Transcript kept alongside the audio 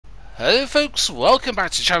Hello folks, welcome back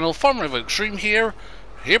to the channel. EnvoyXtreme here.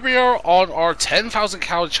 Here we are on our 10,000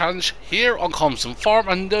 calorie challenge here on Calmsden Farm,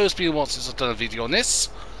 and those been once since I've done a video on this.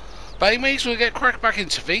 But anyways, we'll get cracked back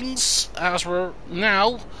into things, as we're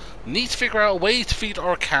now need to figure out a way to feed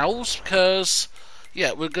our cows, because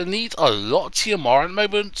yeah, we're going to need a lot of TMR at the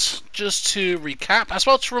moment. Just to recap, as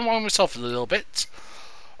well to remind myself a little bit,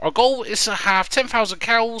 our goal is to have 10,000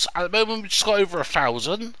 cows. At the moment we just got over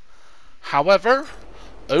 1,000. However,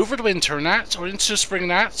 over the winter or into spring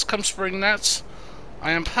come spring I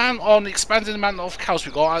am planning on expanding the amount of cows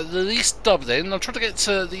we got, at least doubling. I'm trying to get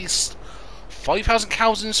to at least 5,000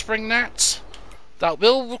 cows in spring That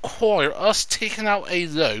will require us taking out a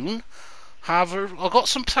loan. However, I've got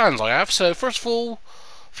some plans I have. So first of all,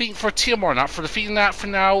 feeding for TMR for the feeding for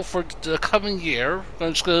now for the coming year.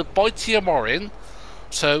 I'm just going to buy TMR in.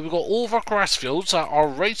 So we've got all of our grass fields that are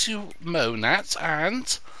ready to mow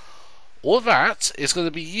and all that is going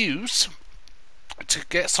to be used to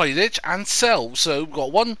get silage and sell. So we've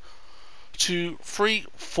got 1, 2, 3,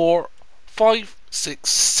 4, 5, 6,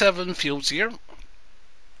 7 fields here.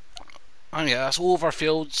 And yeah, that's all of our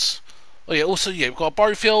fields. Oh yeah, also yeah, we've got a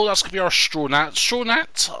barley field. That's going to be our straw gnat. Straw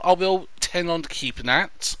gnat, I will tend on keeping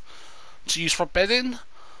that to use for bedding.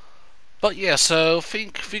 But yeah, so I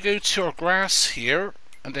think if we go to our grass here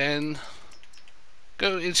and then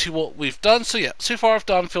go into what we've done. So yeah, so far I've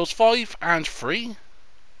done fields 5 and 3.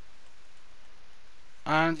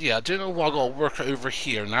 And yeah, I don't know what I've got to work over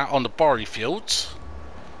here now on the barley fields.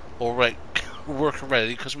 Alright, work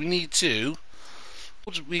already because we need to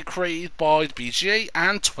be created by the BGA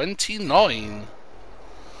and 29.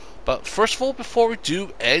 But first of all, before we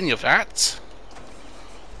do any of that,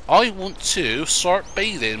 I want to start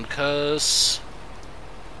bathing because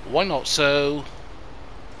why not? So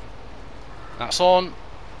that's on.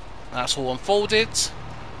 That's all unfolded.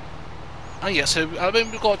 And yeah, so I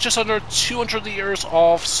mean, we've got just under 200 litres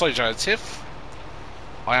of silage additive.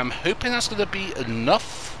 I am hoping that's going to be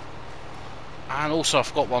enough. And also, I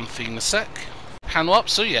forgot one thing in a sec. Panel up,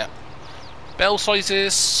 so yeah. Bale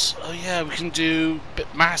sizes. Oh yeah, we can do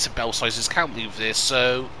massive bale sizes, can't we, with this?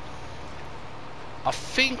 So I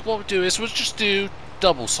think what we'll do is we'll just do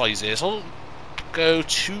double sizes. I won't go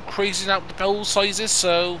too crazy now with the bale sizes,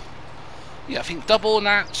 so yeah, I think double and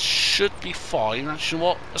that should be fine. Actually,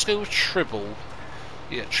 what? Let's go with triple.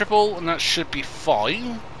 Yeah, triple and that should be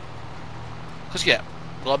fine. Because yeah,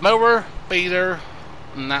 we've got a mower, baler,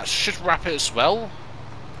 and that should wrap it as well.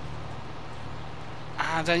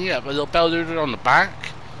 And then yeah, a little bell loader on the back.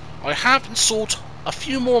 I have installed a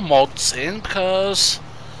few more mods in because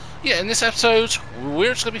yeah, in this episode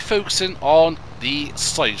we're just going to be focusing on the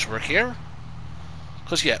silage work here.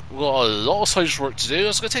 Because yeah, we've got a lot of silage work to do.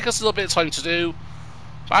 It's going to take us a little bit of time to do.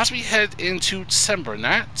 But as we head into December and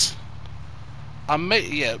that,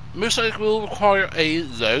 yeah, most likely will require a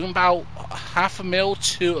loan, about half a mil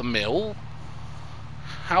to a mil.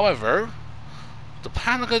 However, the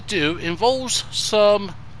plan I'm going to do involves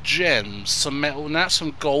some gems, some metal and that,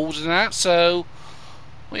 some gold and that. So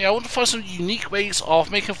well, yeah, I want to find some unique ways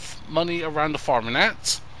of making money around the farm and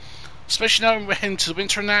that. Especially now we're heading to the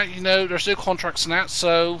winter and that, you know, there's no contracts and that,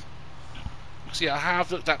 so yeah, I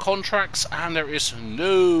have looked at contracts and there is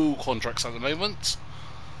no contracts at the moment.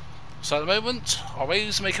 So at the moment, our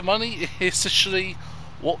ways of making money is essentially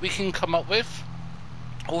what we can come up with.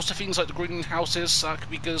 Also things like the greenhouses, that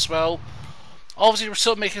could be good as well. Obviously we're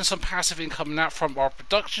still making some passive income now from our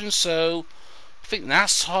production, so I think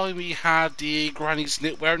last time we had the grannies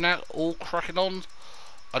knitwear and that all cracking on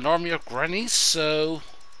an army of grannies, so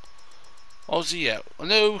obviously, yeah, I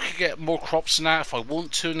know we could get more crops than that if I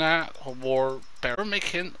want to and that, or more better.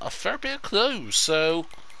 Making a fair bit of clothes, so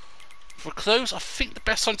for clothes, I think the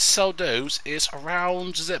best time to sell those is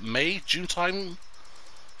around, is it May, June time?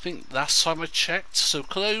 I think last time I checked. So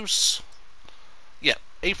clothes, yeah,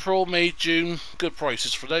 April, May, June, good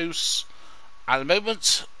prices for those. At the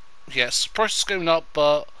moment, yes, prices going up,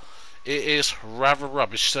 but it is rather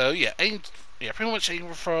rubbish. So yeah, pretty much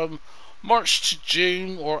aiming from March to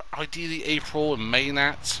June, or ideally April and May.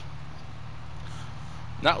 That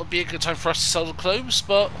would be a good time for us to sell the clothes,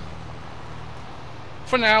 but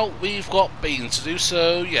for now we've got baling to do.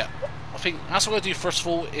 So yeah, I think that's what I'm going to do first of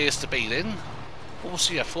all is the baling.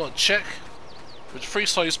 Also yeah, I forgot to check with 3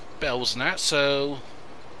 size bells and that, so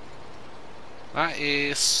that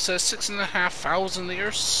is 6,500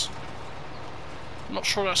 litres. I'm not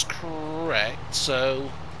sure that's correct,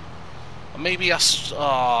 so maybe that's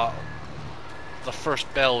the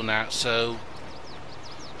first bell and that, so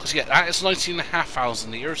because yeah, that is 19,500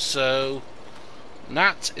 litres, so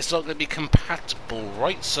that is not going to be compatible,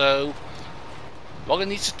 right? So what I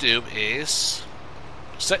need to do is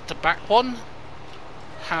select the back one,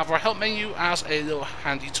 have our help menu as a little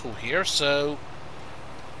handy tool here, so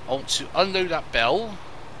I want to unload that bell,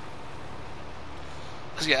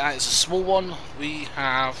 because yeah, that is a small one. We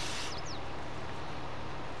have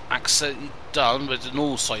accidentally done with the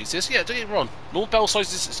normal sizes. Yeah, don't get me wrong, normal bell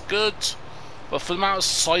sizes is good, but for the amount of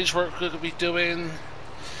size work we're going to be doing,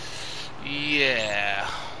 yeah.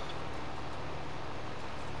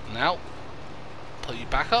 Now, put you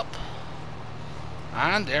back up,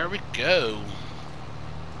 and there we go.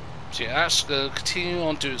 So yeah, that's going to continue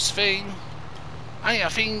on doing its thing. And yeah,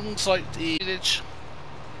 things like the village.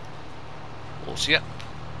 Also, yep.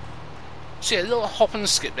 So yeah, a little hop and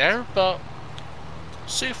skip there, but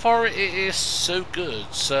so far it is so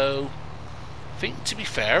good. So I think, to be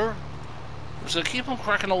fair, we're just going to keep on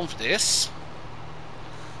cracking on with this,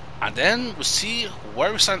 and then we'll see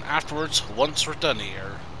where we stand afterwards once we're done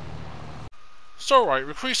here. So right,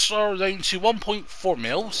 recruits are down to 1.4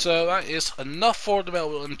 mil, so that is enough for the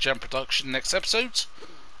metal and gem production next episode.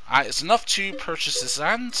 It's enough to purchase this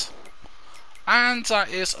land, and that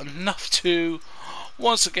is enough to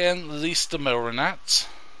once again lease the mower and that.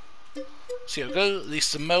 So here we go,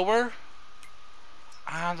 lease the mower,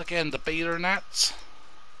 and again the baler and that.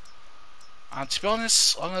 And to be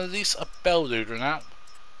honest, I'm going to lease a bell loader and that.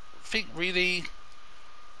 I think I'm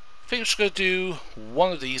just going to do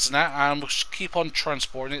one of these and that, and we'll just keep on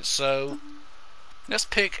transporting it. So let's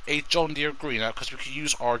pick a John Deere green out, because we can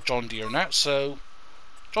use our John Deere in that. So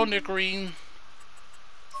John Deere green,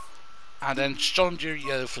 and then John Deere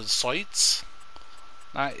yellow for the sides.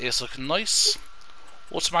 That is looking nice.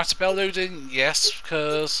 Automatic bell loading, yes,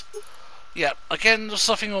 because yeah, again, there's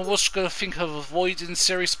something I was going to think of avoiding in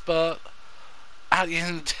series, but at the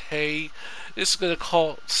end of the day, this is going to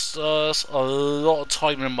cost us a lot of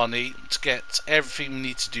time and money to get everything we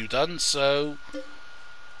need to do done. So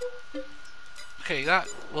okay, that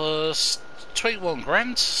was 21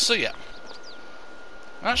 grand. So yeah,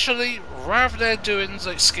 actually, rather than doing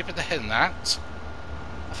like skipping ahead in that,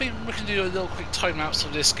 I think we can do a little quick time lapse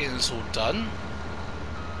of this getting this all done.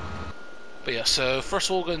 But yeah, so first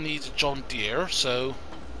of all, we're going to need a John Deere. So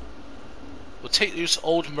we'll take these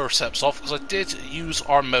old Merceps off, because I did use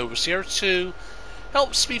our mowers here to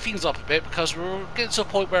help speed things up a bit, because we were getting to a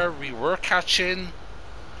point where we were catching,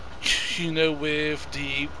 you know, with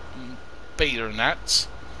the baler and that.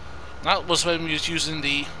 That was when we was using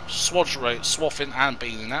the swathing and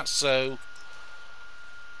baling that. So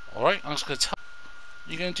alright, I'm just going to tell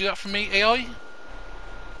you, going to do that for me, AI?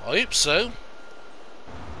 I hope so.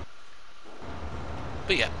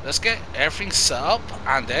 But yeah, let's get everything set up,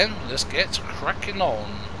 and then let's get cracking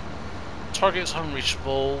on. Target's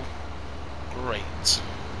unreachable. Great.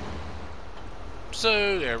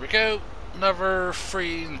 So there we go. Another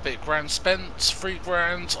 3 and a bit grand spent. 3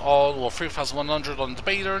 grand on, well, 3,100 on the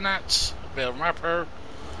baler and that, a bit of wrapper,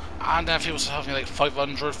 and then I think it was having like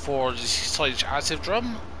 500 for the silage additive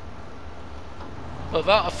drum. But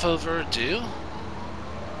without further ado,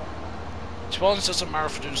 to be honest, it doesn't matter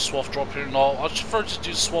if we're doing swath drop here or not. I prefer to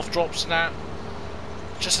do swath drops now,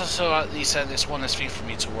 just so at least then it's one less thing for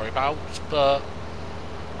me to worry about. But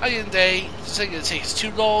at the end of the day, it's not going to take us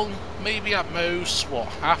too long. Maybe at most, what,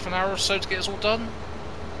 half an hour or so to get this all done?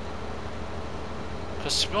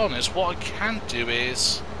 Because to be honest, what I can do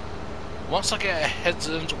is, once I get a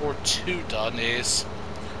headland or 2 done, is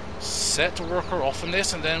set the worker off on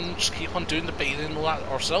this, and then just keep on doing the baling and all that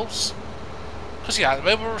ourselves. Because yeah, at the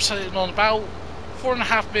moment we're sitting on about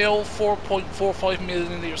 4.5 mil, 4.45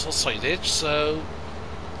 million litres of silage, so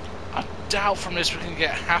I doubt from this we can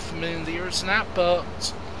get 500,000 litres in that, but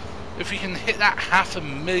if we can hit that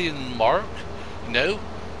 500,000 mark, you know,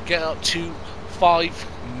 get up to 5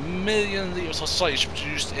 million litres of silage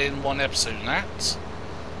produced in one episode and that.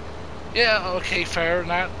 Yeah, okay, fair, and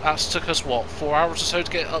that's took us, what, 4 hours or so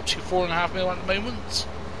to get up to 4.5 mil at the moment?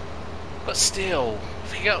 But still,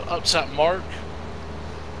 if we get up to that mark,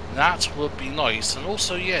 that would be nice. And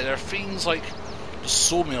also, yeah, there are things like the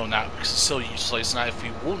sawmill now, we can still utilise that if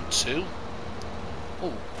we want to.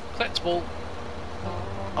 Oh, collectible.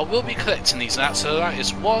 I will be collecting these now, so that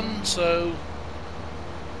is 1, so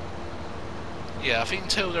yeah, I think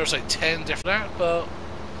until there's like 10 different that, but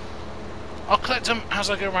I'll collect them as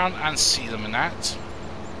I go around and see them in that.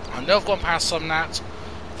 I know I've gone past some that.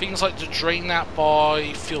 Things like the drain that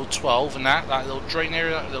by field 12 and that little drain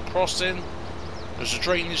area, that little crossing. There's a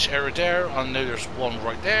drainage area there. I know there's one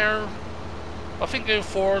right there. I think going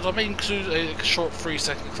forward I may include a short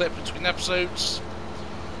 3-second clip between episodes,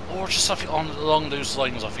 or just something along those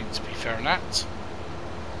lines, I think, to be fair in that.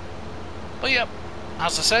 But yeah,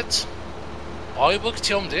 as I said, I will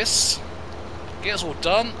continue on this, get us all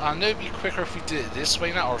done. I know it'd be quicker if we did it this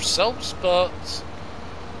way, not ourselves, but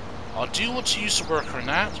I do want to use the worker in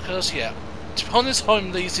that because, yeah, to be honest,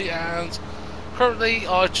 I'm lazy and currently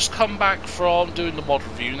I just come back from doing the mod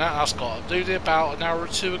review. Now that's got to do it about an hour or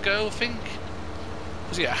two ago, I think.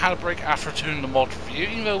 Because, yeah, I had a break after doing the mod review,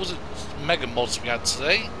 even though it was mega mods we had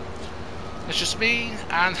today. It's just me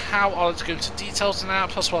and how I like to go into details in that,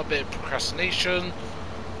 plus a bit of procrastination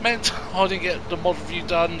meant I didn't get the mod review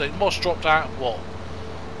done. The mods dropped out, what?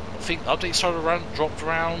 I think the update dropped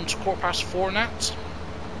around 4:15 in that.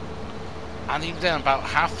 And even then, about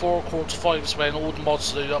 4:30, 4:45 is when all the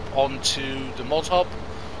mods load up onto the mod hub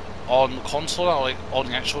on the console, like on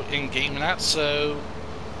the actual in-game and that. So,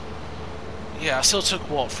 yeah, it still took,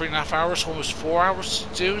 what, 3.5 hours, almost 4 hours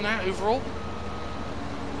to do that overall.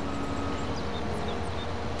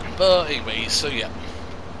 But anyway, so yeah.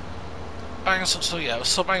 So yeah,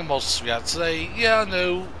 so bang mods we had today. Yeah,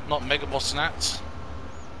 no, not mega mods and that.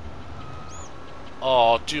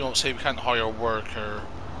 Oh, do not say we can't hire a worker.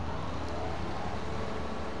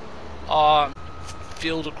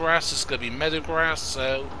 Field of grass is going to be meadow grass,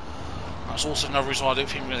 so that's also another reason why I don't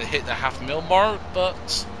think we're going to hit the 500,000 mark,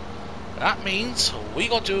 but that means we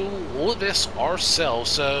got to do all of this ourselves,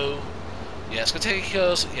 so yeah, it's going to take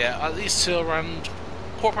us, yeah, at least till around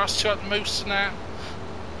 2:15 at the most and that.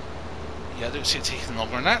 Yeah, I don't see it taking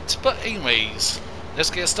longer than that, but anyways, let's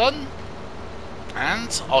get this done,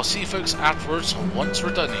 and I'll see you folks afterwards once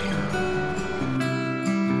we're done here.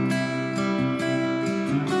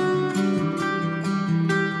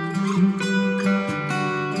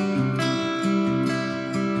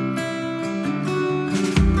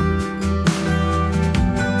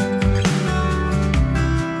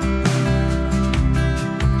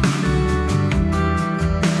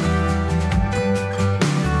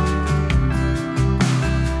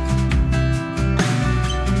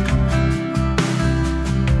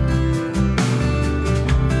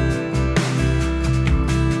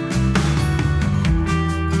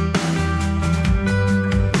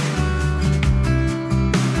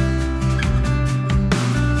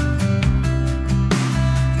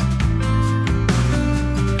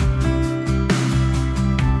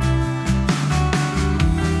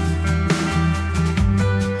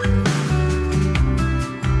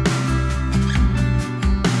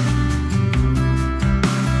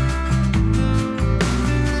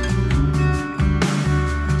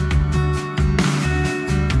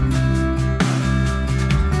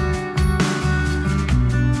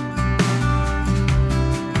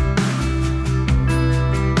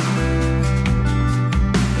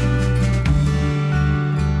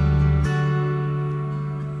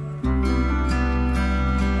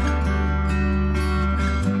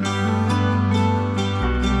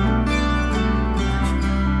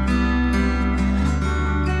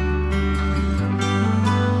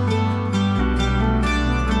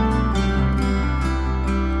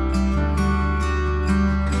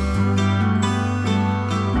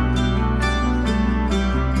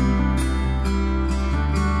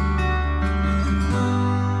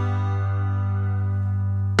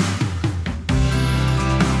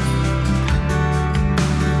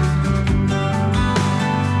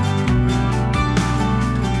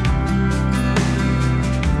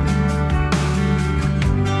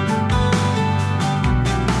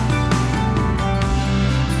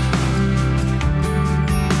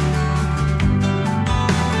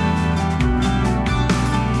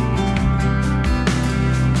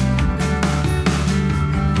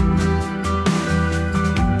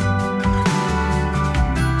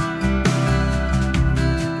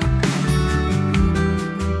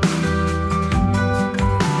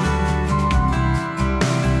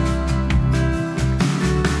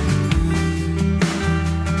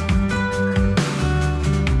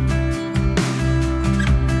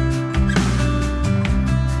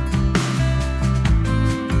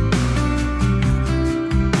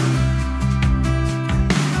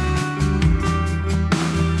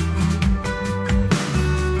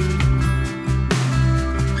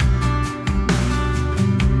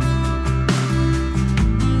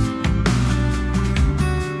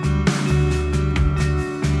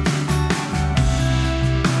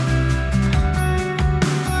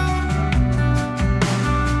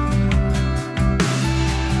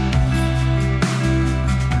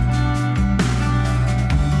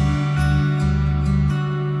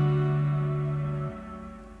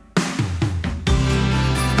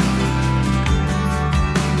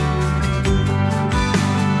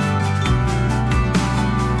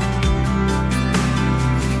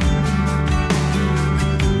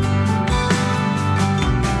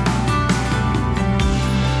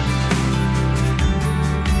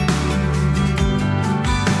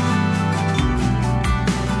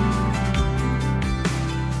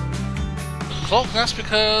 o'clock. That's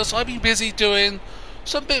because I've been busy doing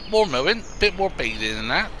some bit more mowing, bit more baling and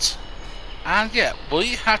that. And yeah,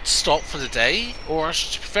 we had to stop for the day, or I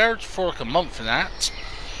should be fair, for like a month and that.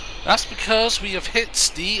 That's because we have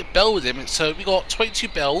hit the bell limit. So we got 22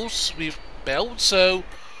 bells we've belled. So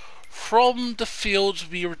from the field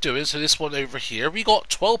we were doing, so this one over here, we got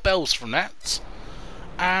 12 bells from that.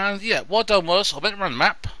 And yeah, what I done was, I went around the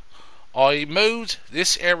map, I mowed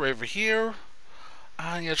this area over here,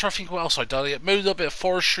 and yeah, try to think what else I done. I mowed a little bit of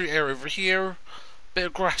forestry area over here, bit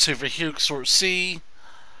of grass over here, you can sort of see.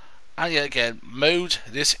 And yeah, again, mowed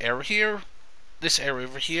this area here, this area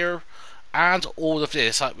over here, and all of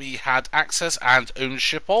this that we had access and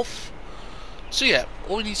ownership of. So yeah,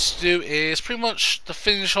 all we need to do is pretty much to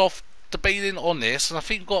finish off the baling on this, and I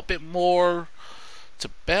think we've got a bit more to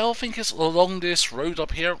bale. I think it's along this road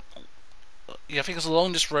up here. Yeah, I think it's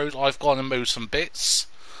along this road I've gone and mowed some bits.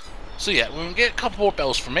 So yeah, we're going to get a couple more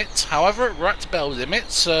bells from it. However, we're at the bell limit,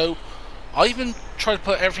 so I even tried to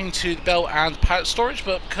put everything to the bell and pallet storage,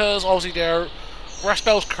 but because obviously their grass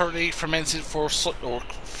bells currently fermented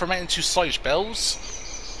fermented to silage bells,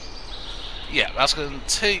 yeah, that's going to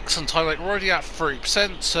take some time. Like, we're already at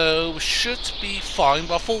 30%, so we should be fine.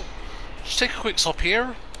 But I thought, just take a quick stop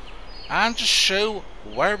here and just show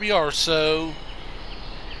where we are. So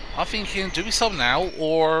I'm thinking, do we sell now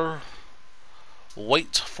or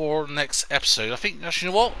wait for the next episode? I think, actually,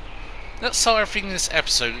 you know what? Let's sell everything in this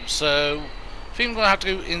episode. So I think I'm going to have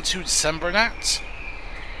to go into December and that.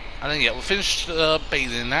 And then yeah, we'll finish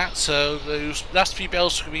baling that. So those last few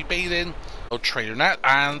bells are going to be baling or trading that.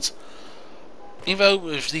 And even though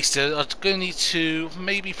we've leased it, I'm going to need to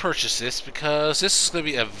maybe purchase this, because this is going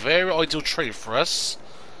to be a very ideal trade for us.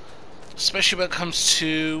 Especially when it comes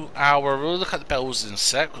to our, we'll look at the bells in a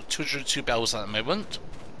sec. We've got 202 bells at the moment.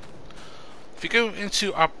 If you go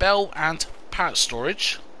into our bell and pallet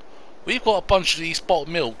storage, we've got a bunch of these bottled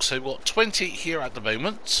milk. So we've got 28 here at the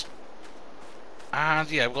moment.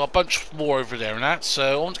 And yeah, we've got a bunch more over there and that.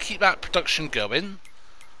 So I want to keep that production going.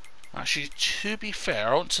 Actually, to be fair,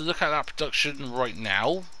 I want to look at that production right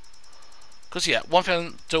now. Because yeah, one thing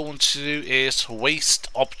I don't want to do is waste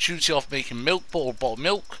opportunity of making milk or bottled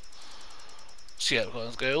milk. So yeah, we're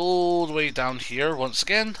going to go all the way down here once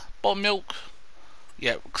again. Bottled milk.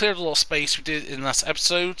 Yeah, cleared a lot of space we did in last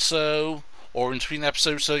episode, so, or in between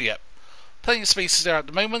episodes, so yeah. Plenty of spaces there at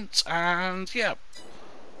the moment, and yeah,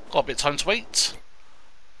 got a bit of time to wait.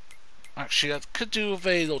 Actually, I could do with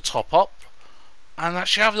a little top up, and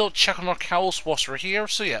actually have a little check on our cows whilst we're here.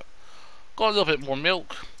 So yeah, got a little bit more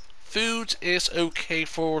milk. Food is okay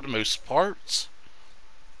for the most part.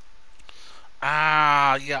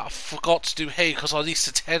 Ah, yeah, I forgot to do hay because I leased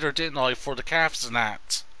a tether, didn't I, for the calves and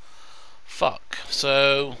that. Fuck.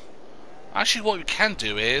 So actually, what we can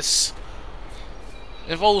do is,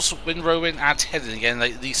 it involves windrowing and heading again,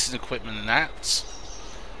 like leasing equipment and that.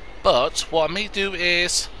 But what I may do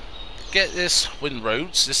is get this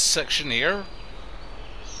windrows, this section here,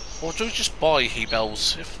 or do we just buy hay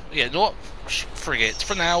bales? Yeah, you know what? Forget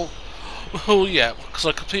for now. Oh yeah, because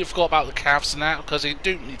I completely forgot about the calves and that, because they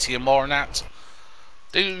don't need TMR and that.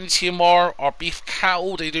 They don't need TMR. Our beef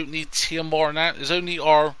cattle, they don't need TMR and that. It's only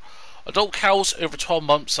our adult cows over 12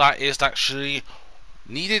 months that is actually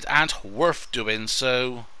needed and worth doing.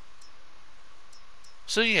 So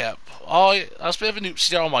yeah, that's a bit of an oopsie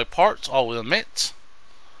there on my part, I will admit.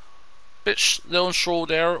 Bit little unsure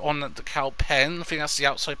there on the cow pen. I think that's the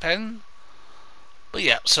outside pen. But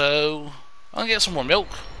yeah, so I'll get some more milk.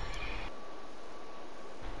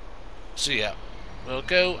 So yeah, we'll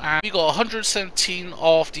go, and we got 117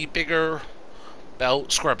 of the bigger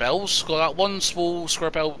square bells. Got that one small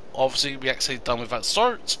square bell, obviously we actually done with at the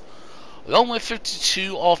start, along with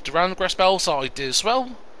 52 of the round grass bells that I did as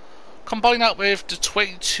well. Combine that with the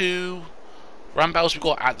 22 round bells we've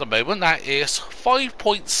got at the moment, that is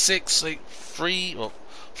 5.63, well,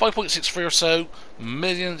 5.63 or so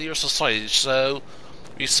million litres of silage. So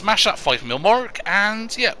we smashed that 5 mil mark,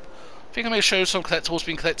 and yeah, I think I may show some collectibles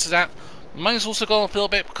being collected at. Mine's also gone up a little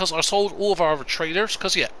bit because I sold all of our other traders,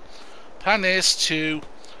 because yeah, plan is to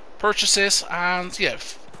purchase this, and yeah,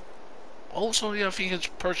 also yeah, I think it's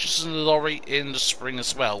purchasing the lorry in the spring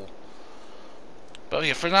as well. But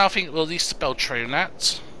yeah, for now I think we'll lease the bell trader on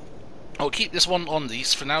that. I'll keep this one on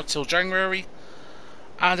lease for now till January,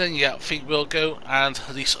 and then yeah, I think we'll go and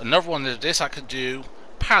lease another one of this. I could do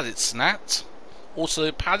pallets and that, also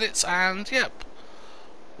pallets, and yep,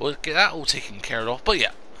 we'll get that all taken care of. But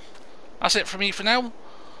yeah, that's it for me for now,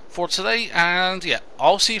 for today, and yeah,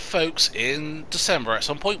 I'll see you folks in December at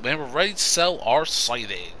some point when we're ready to sell our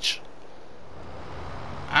silage.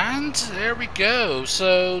 And there we go.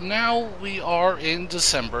 So now we are in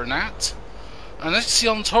December and that. And as you see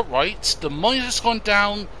on the top right, the money has gone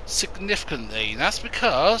down significantly. And that's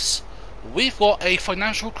because we've got a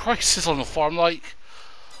financial crisis on the farm. Like,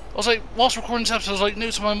 I was like, whilst recording this episode, I was like,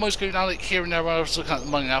 noticing my money's going down like here and there when I was looking at the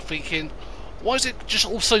money now, thinking, why is it just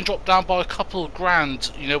all of a sudden drop down by a couple of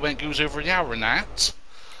grand, you know, when it goes over the hour and that?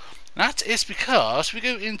 That is because we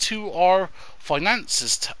go into our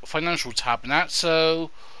financial tab and that, so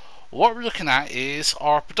what we're looking at is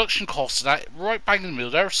our production costs and that, right bang in the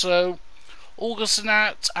middle there, so August and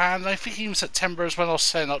that, and I think even September is when I was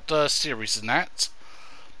setting up the series and that.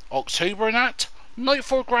 October and that,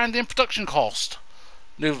 94 grand in production cost.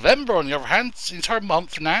 November on the other hand, the entire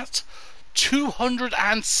month and that,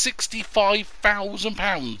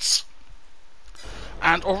 £265,000.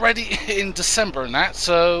 And already in December and that,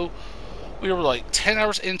 so we were like 10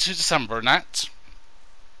 hours into December and that,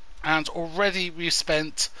 and already we've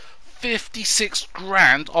spent 56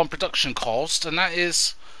 grand on production cost, and that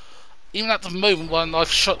is, even at the moment when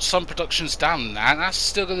I've shut some productions down and that's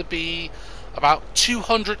still going to be about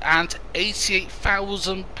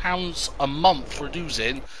 £288,000 a month we're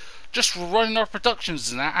losing just running our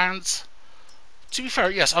productions and that. And to be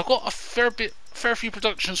fair, yes, I've got a fair few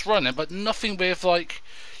productions running, but nothing with, like,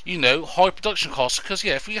 you know, high production costs. Because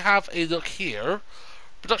yeah, if we have a look here,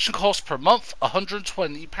 production cost per month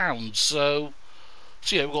 £120. So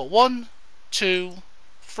yeah, we've got 1, 2,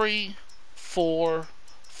 3, 4,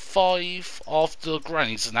 5 of the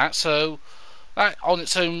grannies and that, so that on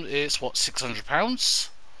its own is what, £600.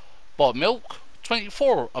 Bought milk,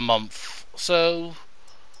 24 a month. So,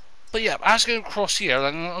 but yeah, as I go across here,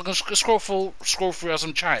 and I'm going to scroll through as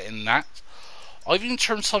I'm chatting and that. I've even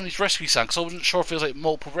turned some of these recipes down because I wasn't sure if it was like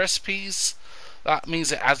multiple recipes. That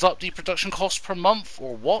means it adds up the production cost per month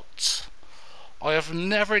or what. I have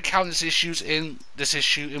never encountered this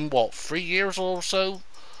issue in what, 3 years or so.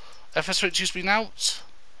 FS22's been out.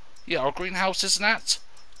 Yeah, our greenhouses and that,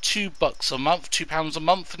 £2 a month, £2 a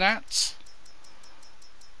month and that.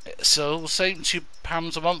 So same,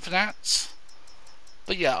 £2 a month and that.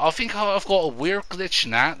 But yeah, I think I've got a weird glitch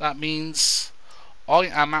in that. That means I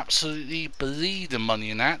am absolutely bleeding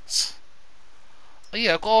money in that. But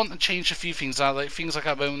yeah, I've gone and changed a few things now, like things like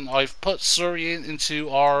at the moment I've put Slurry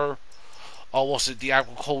into our, the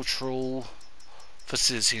agricultural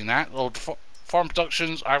facility and that, or the farm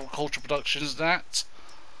productions, agricultural productions and that.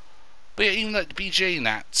 But yeah, even like the BJ and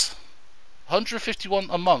that, 151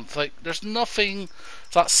 a month. Like, there's nothing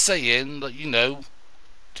that's saying that, you know,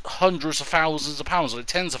 hundreds of thousands of pounds, like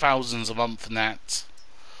tens of thousands a month and that.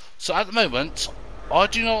 So at the moment, I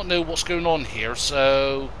do not know what's going on here.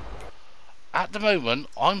 So at the moment,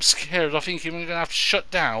 I'm scared. I think we're going to have to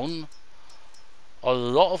shut down a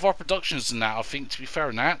lot of our productions and that, I think, to be fair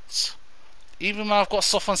in that. Even when I've got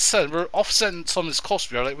stuff on set, we're offsetting some of this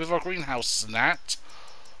cost, like with our greenhouses and that.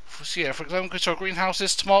 So yeah, for example, go to our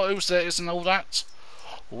greenhouses, tomatoes, lettuce and all that,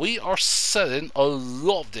 we are selling a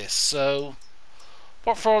lot of this. So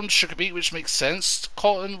apart from sugar beet, which makes sense,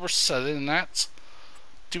 cotton we're selling that.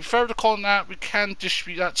 To be fair to cotton that, we can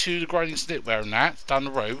distribute that to the grinding knitwear and that down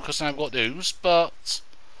the road, because now I've got those. But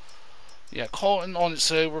yeah, cotton on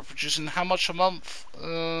its own, we're producing how much a month?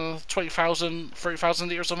 20,000, 30,000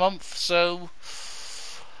 litres a month. So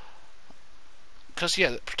because yeah,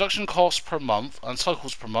 the production costs per month and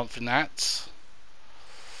cycles per month in that.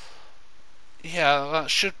 Yeah,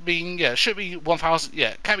 that should mean, yeah, it should be 1,000. Yeah,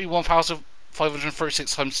 it can't be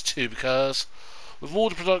 1,536 times 2, because with all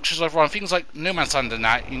the productions I've run, things like No Man's Land and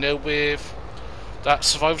that, you know, with that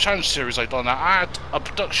Survival Challenge series I've done, that I had a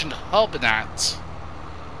production hub in that.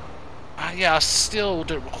 Yeah, I still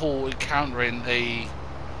don't recall encountering a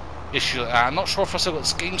issue like that. I'm not sure if I still got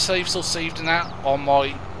this game save still saved in that on my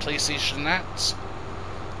PlayStation and that.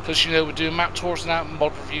 Because, you know, we're doing map tours and that,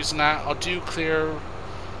 mod reviews and that. I do clear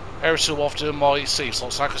every so often my save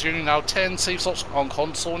slots now, because you're only now 10 save slots on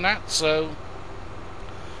console and that, so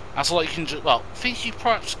that's all you can do. Well, I think you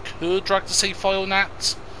perhaps could drag the save file and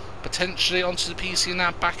that potentially onto the PC and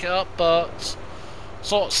that, back it up, but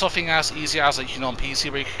it's not something as easy as like, you know, on PC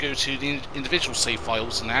where you could go to the individual save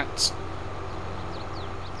files and that.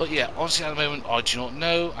 But yeah, honestly at the moment I do not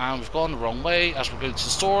know, and we've gone the wrong way as we're going to the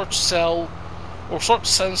store to sell, or sort of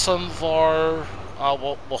send some of our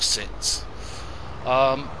what's it?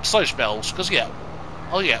 Silage bales, because yeah,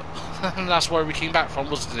 oh yeah, and that's where we came back from,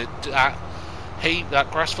 wasn't it? That hay,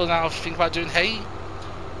 that grass field. Now I think about doing hay.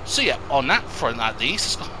 So yeah, on that front at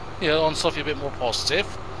least, you know, on something a bit more positive,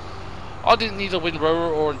 I didn't need a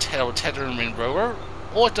windrower or a tether and windrower.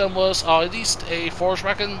 All I'd done was I leased a forage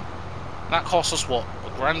wagon. That cost us what,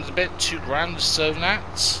 £1 and a bit, £2, so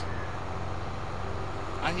that.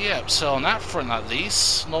 And yeah, so on that front at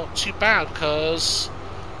least, not too bad, because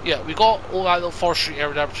Yeah, we got all that little forestry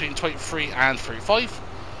area there between 23 and 35.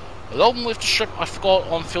 Along with the strip I forgot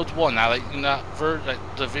on field 1 now, like in that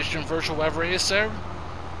like the vision version, whatever it is there.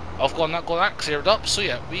 I've got that cleared up, so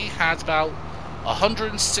yeah, we had about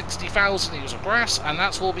 160,000 acres of grass, and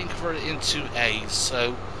that's all being converted into hay,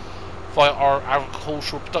 so via our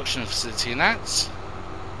agricultural production facility and that.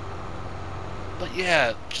 But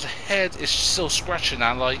yeah, the head is still scratching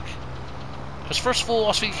that, like, because first of all I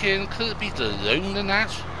was thinking, could it be the loan in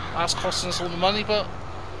that that's costing us all the money? But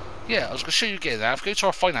yeah, I was going to show you again that. If we go to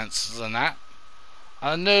our finances and that,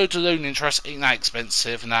 I know the loan interest ain't that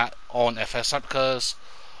expensive and that on FSI, because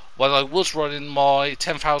when I was running my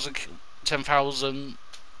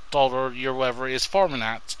 $10,000 year, whatever it is, farming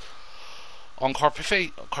at on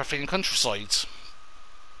Carpathian countryside.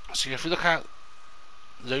 So if we look at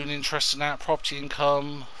loan interest and that, property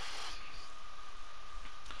income,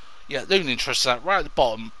 yeah, loan interest and that, right at the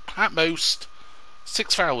bottom, at most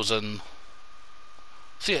 6,000.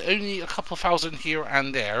 So yeah, only a couple of thousand here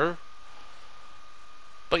and there.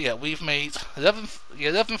 But yeah, we've made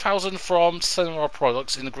 11,000 from selling our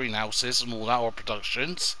products in the greenhouses and all that, our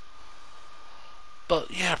productions.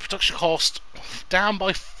 But yeah, production cost down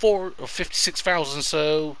by 56,000.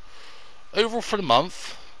 So overall for the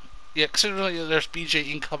month, yeah, considering that there's BJ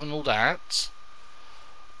income and all that,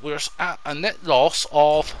 we're at a net loss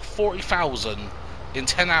of 40,000 in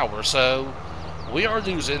 10 hours. So we are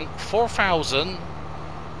losing 4,000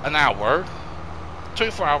 an hour,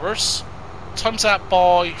 24 hours. Times that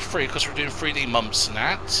by 3, because we're doing 3D months and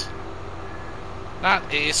that.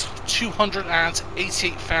 That is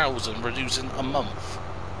 288,000 we're losing a month.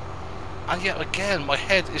 And yet again, my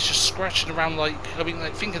head is just scratching around, like, I mean,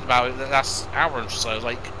 like, thinking about it the last hour or so,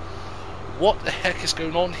 like, what the heck is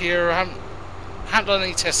going on here? I haven't done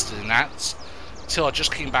any testing in that until I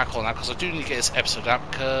just came back on that, because I do need to get this episode out,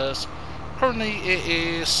 because currently it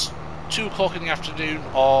is 2 o'clock in the afternoon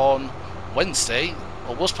on Wednesday.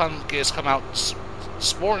 I was planning to get this come out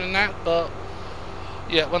this morning and that, but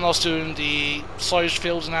yeah, when I was doing the silage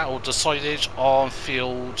fields and that, or the silage on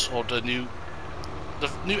fields, or the new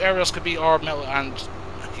areas could be our metal and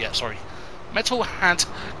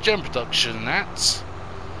gem production and that,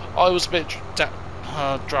 I was a bit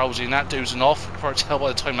drowsy and that, dozing off. You can probably tell by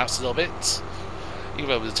the time lapse a little bit. Even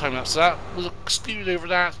though with the time lapse of that, we'll exclude over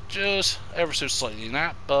that just ever so slightly in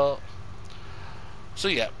that, but so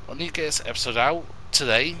yeah, I need to get this episode out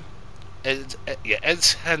today.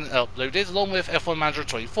 Ed's hadn't uploaded along with F1 Manager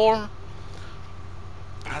 24,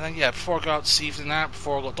 and then yeah, before I go out this evening that,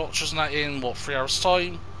 before I got doctors and that in 3 hours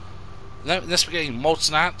time, now unless we're getting mods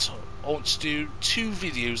and that, I want to do 2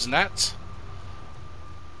 videos in that.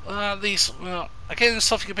 These, again, it's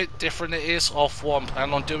something a bit different it is off what I'm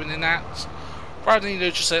planning on doing in that. Rather than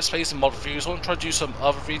just let's plays and mod reviews, I want to try to do some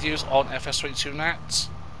other videos on FS22 and that.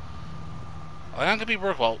 I am going to be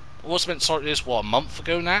working, well, I was meant to start this, a month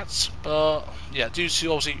ago Nat, but yeah, due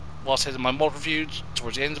to obviously what I said in my mod review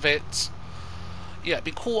towards the end of it, yeah,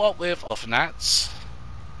 been caught up with other Nats.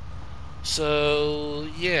 So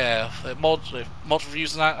yeah, mod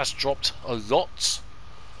reviews and that has dropped a lot.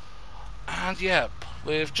 And yeah,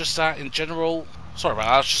 with just that in general, sorry about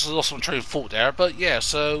that, I just lost my train of thought there, but yeah,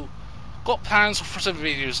 so got plans for some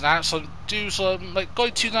videos and that, so do some like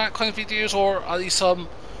going to that kind of videos, or at least some,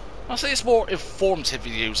 I'll say it's more informative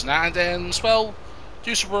videos and that, and then as well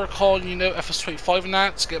do some work on, you know, FS25 and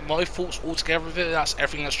that, to get my thoughts all together with it. That's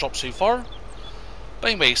everything that's dropped so far.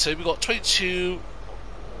 But anyway, so we got 22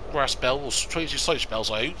 grass bales, 22 silage bales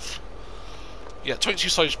out. Yeah, 22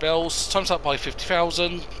 silage bales, times that by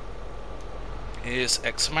 50,000 is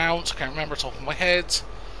X amount, I can't remember off the top of my head.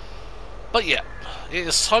 But yeah, it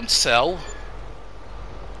is time to sell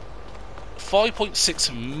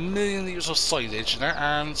 5.6 million litres of silage in there,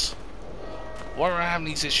 and why am I having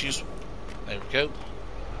these issues? There we go.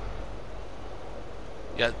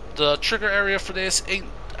 Yeah, the trigger area for this ain't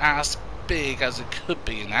as big as it could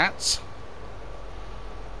be in that.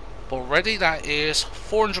 But already that is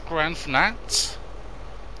 400 grand from that.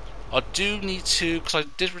 I do need to, because I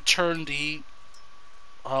did return the,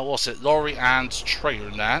 lorry and trailer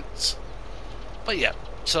in that. But yeah,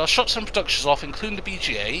 so I shot some productions off, including the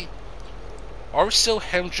BGA. Are we still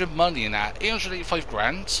hemorrhaging money in that? 885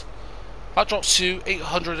 grand. That drops to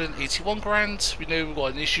 881 grand. We know we've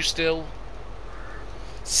got an issue still.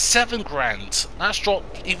 7 grand. That's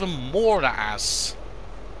dropped even more, that has.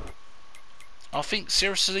 I think,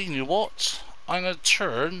 seriously, you know what? I'm going to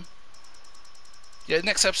turn... Yeah,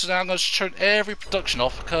 next episode I'm going to turn every production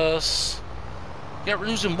off, because... Yeah, we're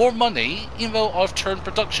losing more money, even though I've turned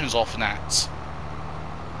productions off in that.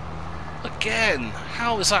 Again,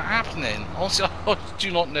 how is that happening? Honestly, I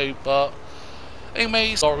do not know, but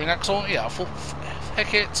Anyway, Slurry next on. Yeah, I thought,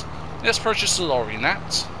 heck it, let's purchase the Slurry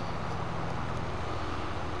net.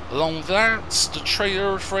 Along with that, the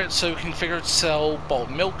trailer for it, so we can figure to sell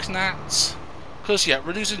bottled milk nats. Because yeah,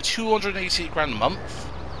 we're losing 280 grand a month.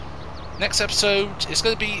 Next episode is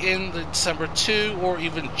going to be in the December 2 or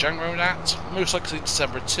even January nat, most likely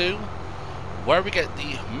December 2, where we get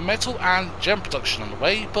the metal and gem production on the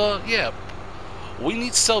way. But yeah, we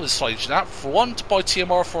need to sell this silage nat. For one, to buy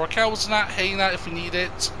TMR for our cows and that, hay nat if we need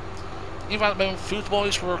it. Even at the moment, food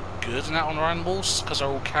wise, we're good in that on our animals, because they're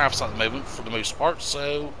all calves at the moment for the most part.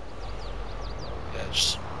 So yeah,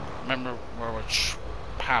 just remember where which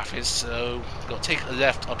path is. So we've got to take a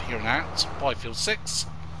left up here now, by field 6.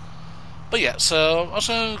 But yeah, so I'm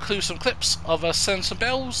also going to include some clips of us selling some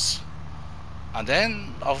bales, and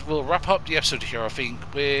then I will wrap up the episode here, I think,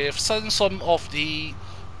 with selling some of the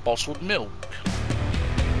bottled milk.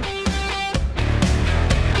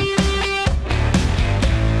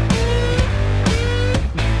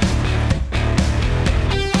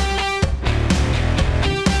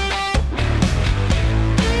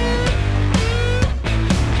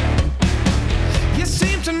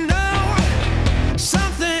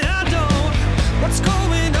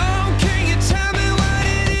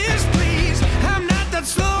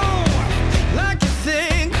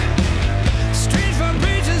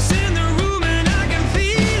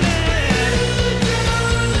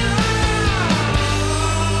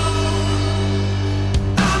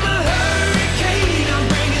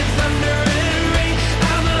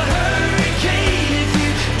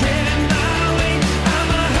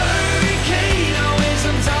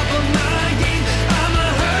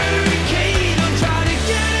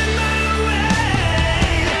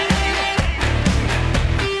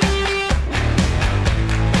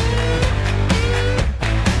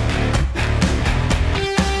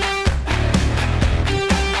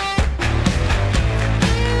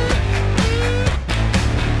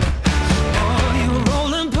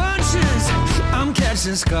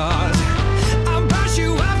 Scars. I'll brush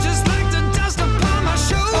you off just like the dust upon my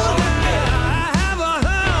shoulder. I have a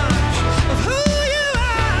hunch of who you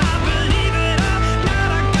are. Believe it or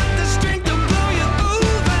not, I got the strength to blow you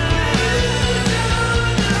over.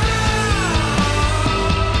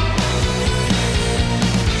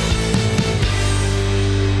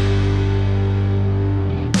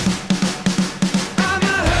 I'm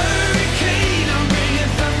a hurricane, I'm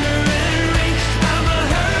bringing thunder and rain. I'm a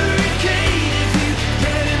hurricane if you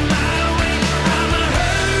get in my way. I'm a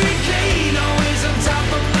hurricane, always on top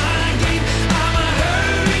of my game. I'm a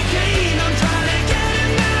hurricane, I'm trying to get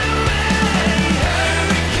in my way.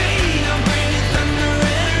 Hurricane, I'm bringing thunder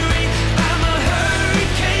and rain. I'm a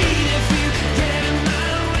hurricane if you get in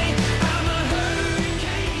my way. I'm a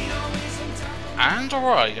hurricane, always on top of my And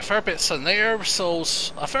alright, a fair bit of sun there,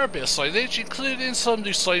 sells a fair bit of silage, including some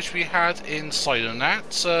new silage we had inside of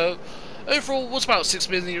that. So overall was about 6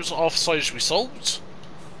 million litres of silage we sold.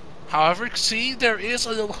 However, you can see there is a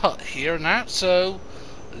little hut here and that, so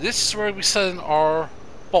this is where we sell our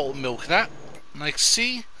bottled milk and that. And I can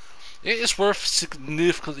see it is worth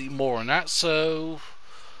significantly more than that, so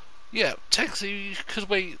yeah, technically you could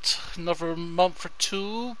wait another month or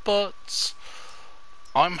two, but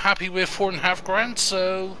I'm happy with 4.5 grand,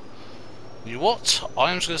 so you know what?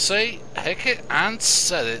 I'm just gonna say heck it and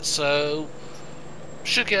sell it. So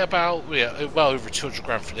should get about well over 200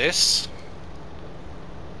 grand for this.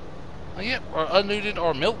 And yep, we're unloading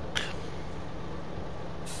our milk.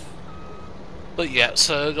 But yeah,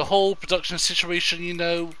 so the whole production situation, you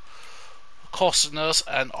know, costing us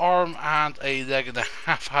an arm and a leg and a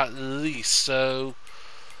half at least. So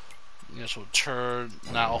yes, we'll turn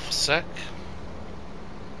that off a sec.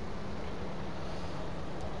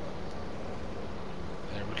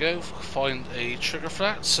 There we go. Find a trigger for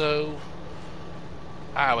that. So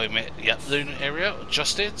wait a minute. Yep, loading area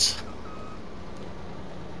adjusted.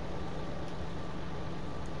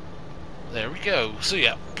 There we go. So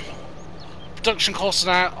yeah, production costs and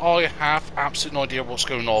that, I have absolutely no idea what's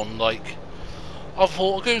going on. Like, I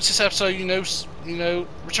thought I'll go into this episode, you know,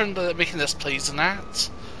 return to making Let's Plays and that,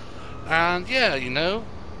 and yeah, you know,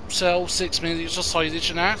 sell 6 million litres of silage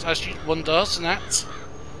and that, as one does and that.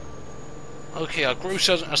 Okay, I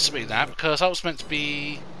grossly underestimated that because that was meant to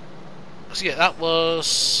be. So yeah, that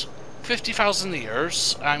was 50,000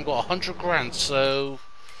 litres and got 100 grand. So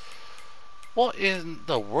what in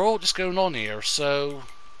the world is going on here? So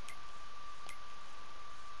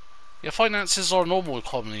yeah, finances are normal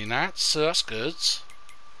economy in that, so that's good.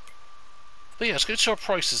 But yeah, let's go to our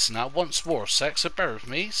prices now once more, so bear with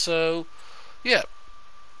me. So yeah,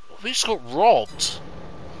 we just got robbed.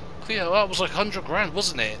 Yeah, that was like 100 grand,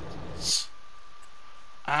 wasn't it?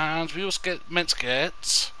 and we was meant to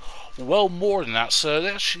get well more than that. So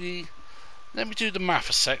actually, let me do the math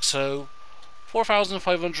a sec. So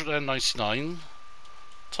 4,599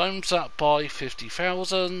 times that by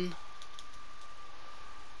 50,000.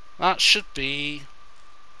 That should be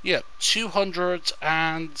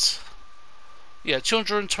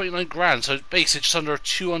 229 grand. So basically just under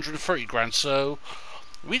 230 grand. So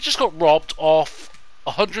we just got robbed off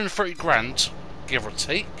 130 grand, give or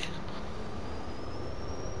take.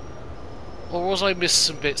 Or was I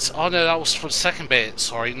missing some bits? Oh no, that was for the second bit.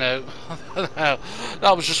 Sorry, no.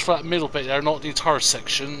 That was just for that middle bit there, not the entire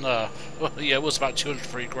section. Yeah, it was about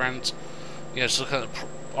 203 grand. Yeah, just looking at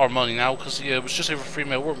our money now, because it was just over 3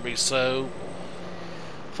 mil, weren't we? So,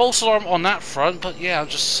 false alarm on that front, but yeah, I'm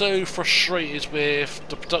just so frustrated with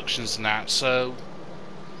the productions and that. So,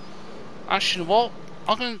 actually, you know what?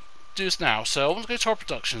 I'm going to do this now. So, I want to go to our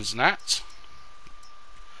productions and that.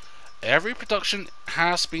 Every production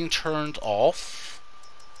has been turned off,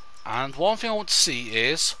 and one thing I want to see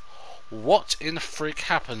is what in the frick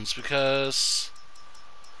happens, because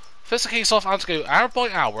if it's a case of I have to go hour by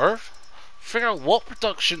hour, figure out what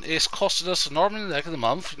production is costing us an arm and a leg of the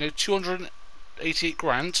month, 288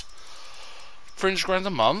 grand, 300 grand a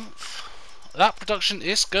month. That production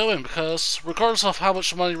is going, because regardless of how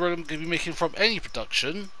much money we're going to be making from any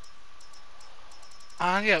production,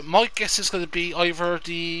 and yeah, my guess is going to be either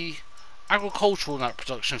the agricultural nut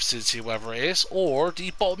production facility, whatever it is, or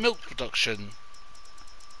the bottled milk production.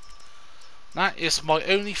 That is my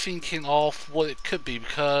only thinking of what it could be,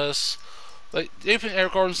 because like the open air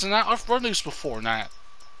gardens and that, I've run those before and that.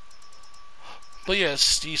 But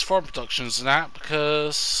yes, these farm productions and that,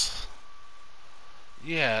 because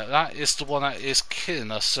yeah, that is the one that is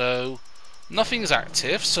killing us. So nothing is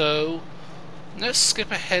active, so let's skip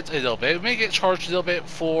ahead a little bit. We may get charged a little bit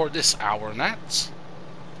for this hour and that.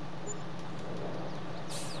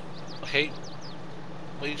 Okay,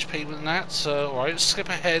 wage payment and that. So alright, let's skip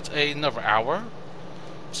ahead another hour.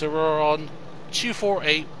 So we're on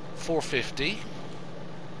 248,450.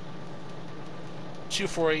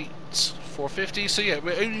 248,450. So yeah,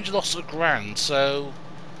 we only lost a grand. So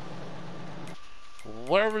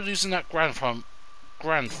where are we losing that grand from?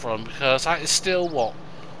 Because that is still what?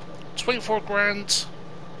 24 grand,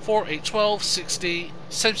 4, 8, 12, 60,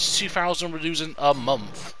 72,000 we're losing a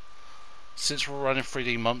month. Since we're running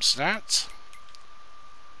 3D months and that.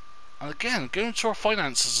 And again, going to our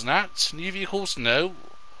finances and that. New vehicles, no.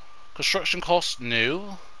 Construction costs,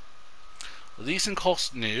 no. Leasing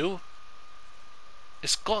costs, no.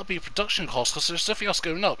 It's got to be production costs, because there's nothing else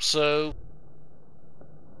going up, so...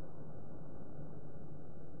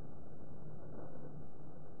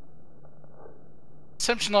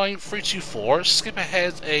 $79,324, skip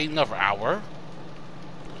ahead another hour.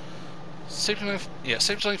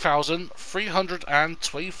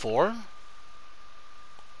 79,324.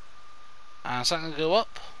 And is that going to go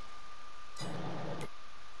up?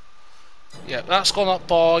 Yeah, that's gone up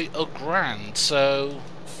by a grand. So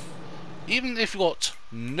even if you've got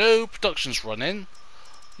no productions running,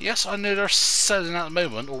 yes, I know they're selling at the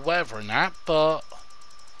moment or whatever in that, but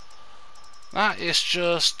that is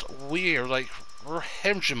just weird. Like, we're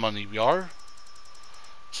hemorrhaging money, we are.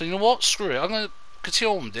 So you know what? Screw it. I'm going to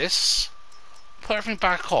continue on with this. Put everything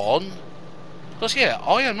back on. Because yeah,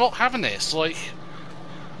 I am not having this. Like,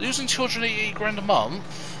 losing 288 grand a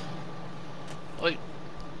month. Like,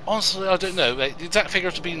 honestly, I don't know. Like, the exact figure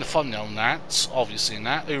to be in the thumbnail on that, obviously in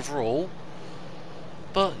that, overall.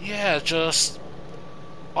 But yeah, just...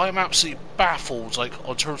 I am absolutely baffled, like,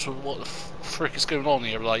 on terms of what the frick is going on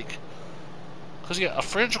here, like... Because yeah, a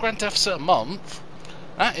 300 grand deficit a month,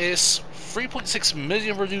 that is 3.6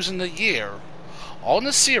 million we're losing a year. On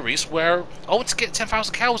a series where I want to get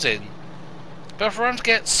 10,000 cows in. But if we're going to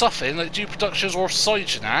get stuff in, like do productions or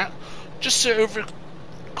silage and that, just to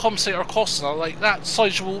overcompensate our costs and that, like that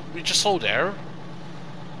silage we just sold there,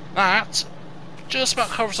 that just about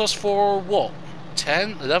covers us for what,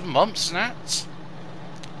 10, 11 months and that.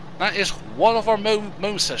 That is one of our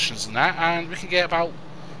mow sessions and that, and we can get about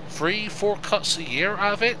 3-4 cuts a year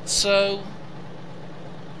out of it, so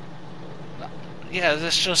yeah,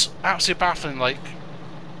 that's just absolutely baffling. Like,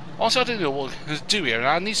 honestly, I don't know what to do here, and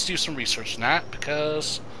I need to do some research on that,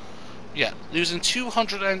 because yeah, losing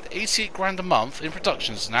 288 grand a month in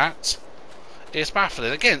productions and that is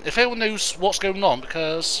baffling. Again, if anyone knows what's going on,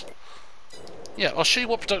 because yeah, I'll show you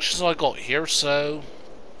what productions I got here. So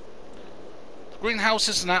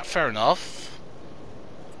greenhouses and that, fair enough.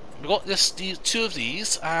 We got these two of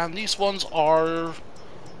these, and these ones are, I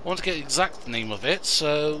want to get the exact name of it,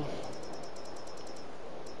 so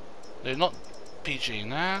they're not PG in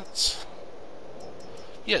that.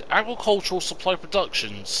 yeah, agricultural supply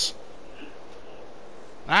productions.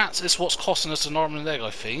 That is what's costing us an arm and a leg,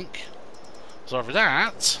 I think. So either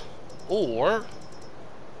that, or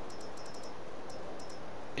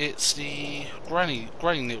it's the granny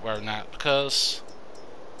knit wearing that, because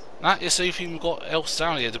that is the only thing we've got else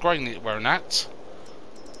down here, the granny knit wearing that.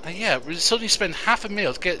 And yeah, we suddenly spend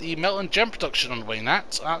 $500,000 to get the metal and gem production on the way in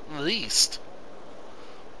that, at least.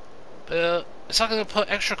 It's not going to put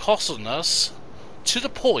extra costs on us to the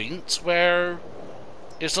point where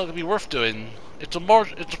it's not going to be worth doing. If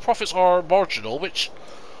the profits are marginal, which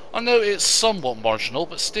I know it's somewhat marginal,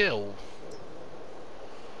 but still.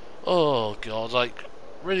 Oh god, like,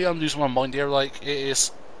 really I'm losing my mind here, like, it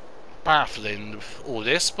is baffling with all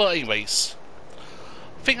this, but anyways.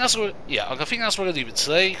 I think that's what, yeah, I think that's where I'll leave it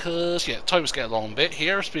today, because, yeah, time is getting along a bit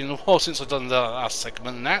here. It's been a while since I've done the last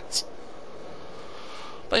segment and that.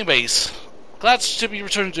 But anyways, glad to be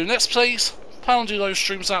returning to the next place. Plan on doing live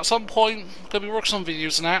streams at some point. Gonna be working on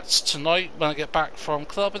videos and that tonight when I get back from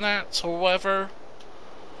club and that, or whatever.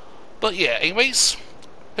 But yeah, anyways,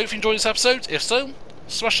 hope you enjoyed this episode. If so,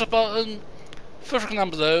 smash the button, feel free to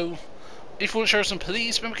comment down below. If you want to share some,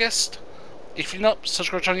 please be my guest. If you're not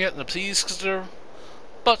subscribed to the channel yet, then please consider.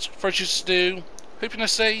 But for what you to do, hope you have a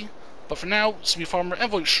nice day. But for now, it's me, Farmer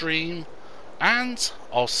EnvoyXtreme, and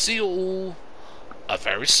I'll see you all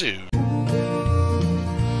very soon.